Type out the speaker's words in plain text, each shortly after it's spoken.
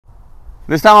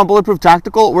This time on Bulletproof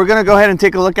Tactical, we're going to go ahead and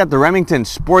take a look at the Remington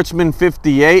Sportsman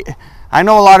 58. I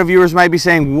know a lot of viewers might be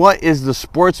saying, what is the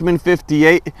Sportsman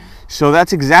 58? So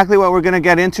that's exactly what we're going to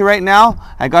get into right now.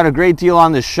 I got a great deal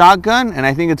on this shotgun, and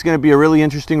I think it's going to be a really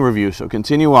interesting review, so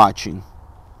continue watching.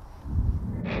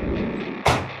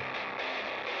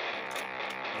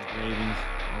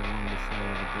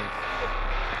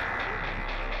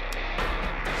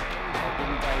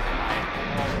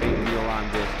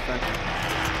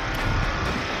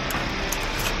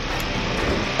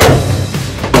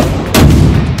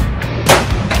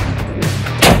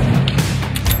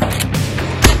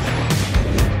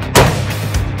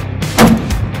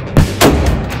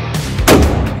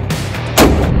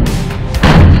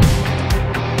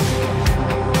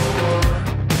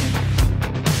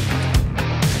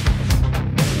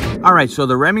 All right, so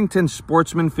the Remington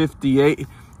Sportsman 58,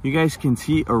 you guys can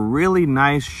see a really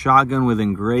nice shotgun with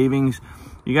engravings.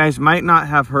 You guys might not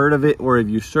have heard of it, or if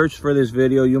you search for this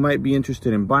video, you might be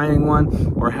interested in buying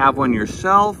one or have one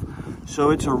yourself.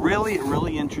 So it's a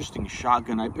really interesting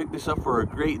shotgun. I picked this up for a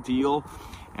great deal,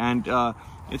 and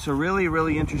it's a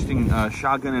really interesting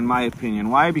shotgun in my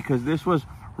opinion. Why? Because this was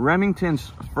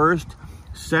Remington's first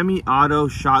semi-auto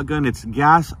shotgun. It's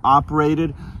gas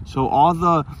operated, so all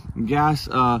the gas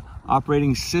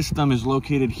operating system is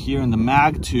located here in the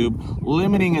mag tube,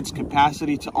 limiting its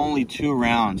capacity to only 2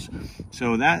 rounds.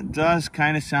 So that does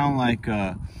kind of sound like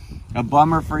a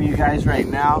bummer for you guys right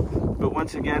now, but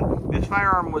once again, this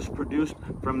firearm was produced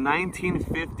from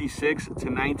 1956 to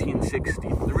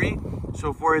 1963.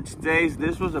 So for its days,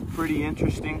 this was a pretty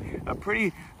interesting,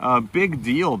 big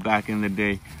deal back in the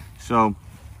day. So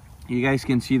you guys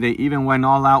can see they even went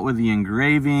all out with the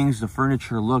engravings. The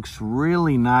furniture looks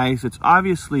really nice. It's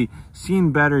obviously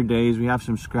seen better days. We have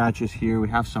some scratches here. We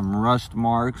have some rust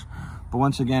marks. But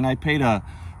once again, I paid a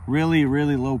really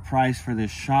low price for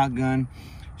this shotgun.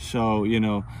 So, you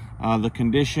know, the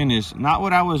condition is not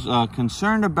what I was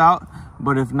concerned about.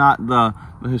 But if not, the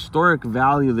historic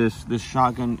value this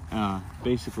shotgun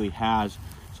basically has.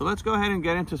 So let's go ahead and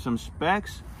get into some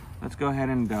specs. Let's go ahead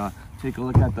and take a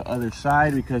look at the other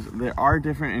side, because there are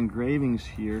different engravings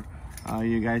here.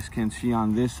 You guys can see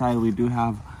on this side we do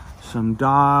have some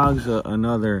dogs,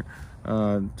 another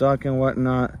duck and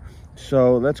whatnot.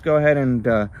 So let's go ahead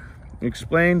and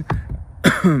explain.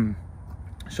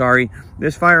 Sorry,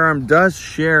 this firearm does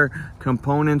share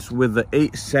components with the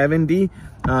 870.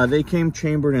 They came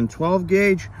chambered in 12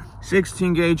 gauge,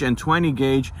 16 gauge, and 20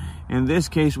 gauge. In this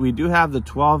case, we do have the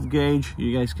 12 gauge.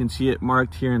 You guys can see it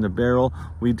marked here in the barrel.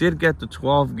 We did get the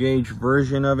 12 gauge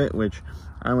version of it, which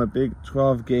I'm a big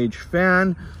 12 gauge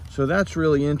fan. So that's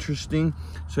really interesting.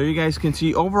 So you guys can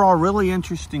see overall, really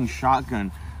interesting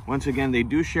shotgun. Once again, they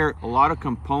do share a lot of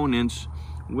components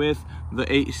with the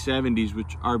 870s,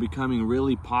 which are becoming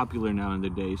really popular now in the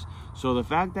days. So the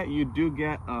fact that you do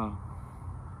get,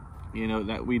 you know,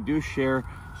 that we do share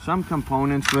some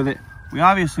components with it, we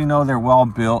obviously know they're well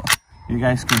built. You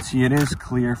guys can see it is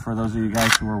clear for those of you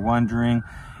guys who were wondering.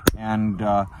 And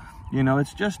you know,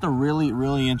 it's just a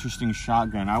really interesting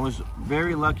shotgun. I was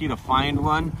very lucky to find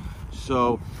one.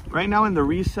 So right now in the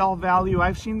resale value,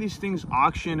 I've seen these things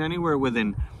auction anywhere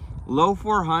within low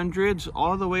 400s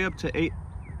all the way up to $800,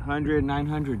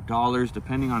 $900,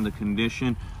 depending on the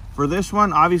condition. For this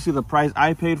one, obviously the price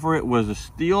I paid for it was a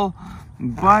steal,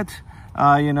 but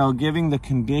you know, given the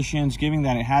conditions, given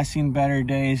that it has seen better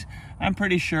days, I'm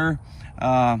pretty sure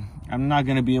I'm not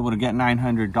going to be able to get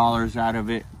 $900 out of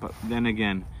it. But then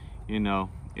again, you know,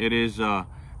 it is a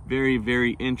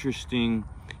very interesting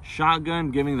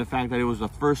shotgun, given the fact that it was the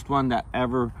first one that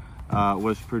ever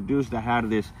was produced that had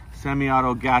this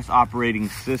semi-auto gas operating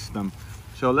system.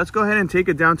 So let's go ahead and take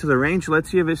it down to the range. Let's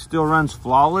see if it still runs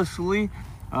flawlessly.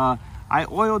 I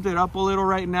oiled it up a little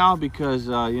right now because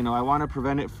you know, I want to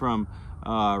prevent it from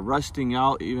rusting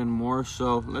out even more.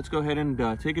 So let's go ahead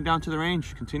and take it down to the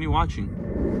range. Continue watching.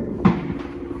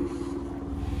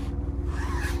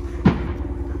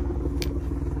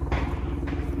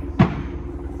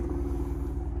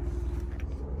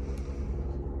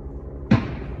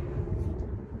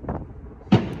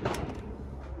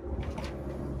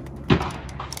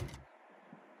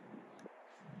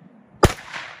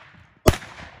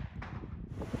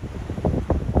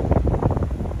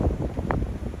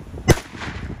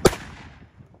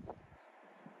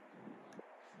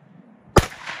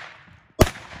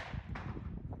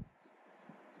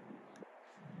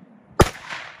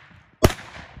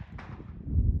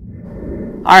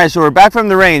 All right, so we're back from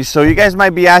the range. So you guys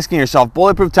might be asking yourself,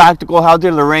 Bulletproof Tactical, how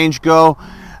did the range go?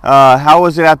 How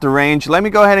was it at the range? Let me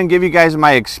go ahead and give you guys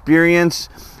my experience.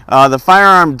 The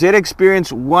firearm did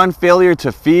experience one failure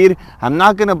to feed. I'm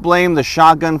not going to blame the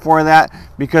shotgun for that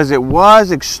because it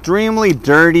was extremely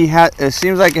dirty. It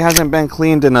seems like it hasn't been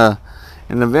cleaned in a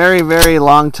very, very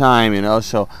long time, you know.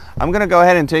 So I'm going to go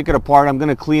ahead and take it apart. I'm going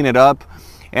to clean it up.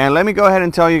 And let me go ahead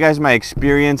and tell you guys my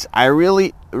experience. I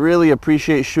really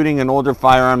appreciate shooting an older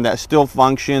firearm that still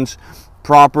functions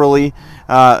properly,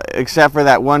 except for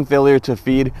that one failure to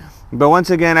feed. But once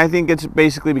again, I think it's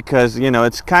basically because, you know,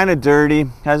 it's kind of dirty,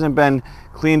 hasn't been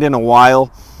cleaned in a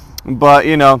while. But,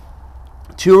 you know,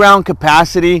 2-round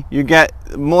capacity, you get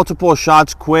multiple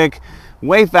shots quick,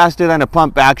 way faster than a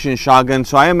pump action shotgun.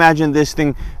 So I imagine this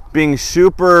thing being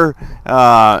super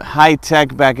high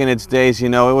tech back in its days. You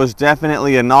know, it was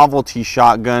definitely a novelty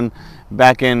shotgun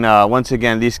back in, once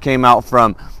again, these came out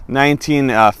from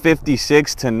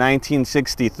 1956 to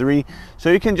 1963. So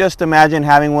you can just imagine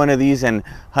having one of these and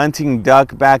hunting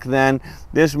duck back then.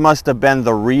 This must have been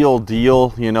the real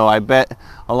deal. You know, I bet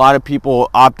a lot of people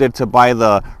opted to buy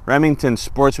the Remington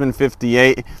Sportsman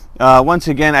 58. Once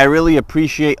again, I really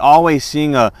appreciate always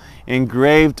seeing a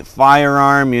engraved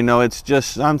firearm. You know, it's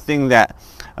just something that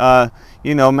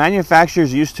you know,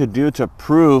 manufacturers used to do to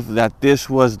prove that this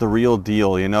was the real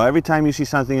deal. You know, every time you see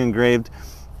something engraved,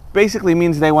 basically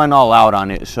means they went all out on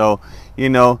it. So, you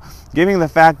know, given the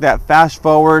fact that fast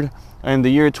forward in the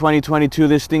year 2022,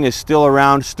 this thing is still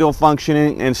around, still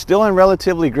functioning, and still in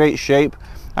relatively great shape,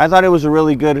 I thought it was a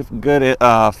really good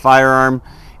firearm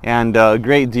and a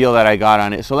great deal that I got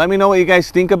on it. So let me know what you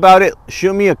guys think about it.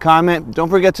 Shoot me a comment. Don't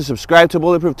forget to subscribe to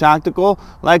Bulletproof Tactical,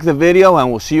 like the video, and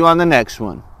we'll see you on the next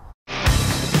one.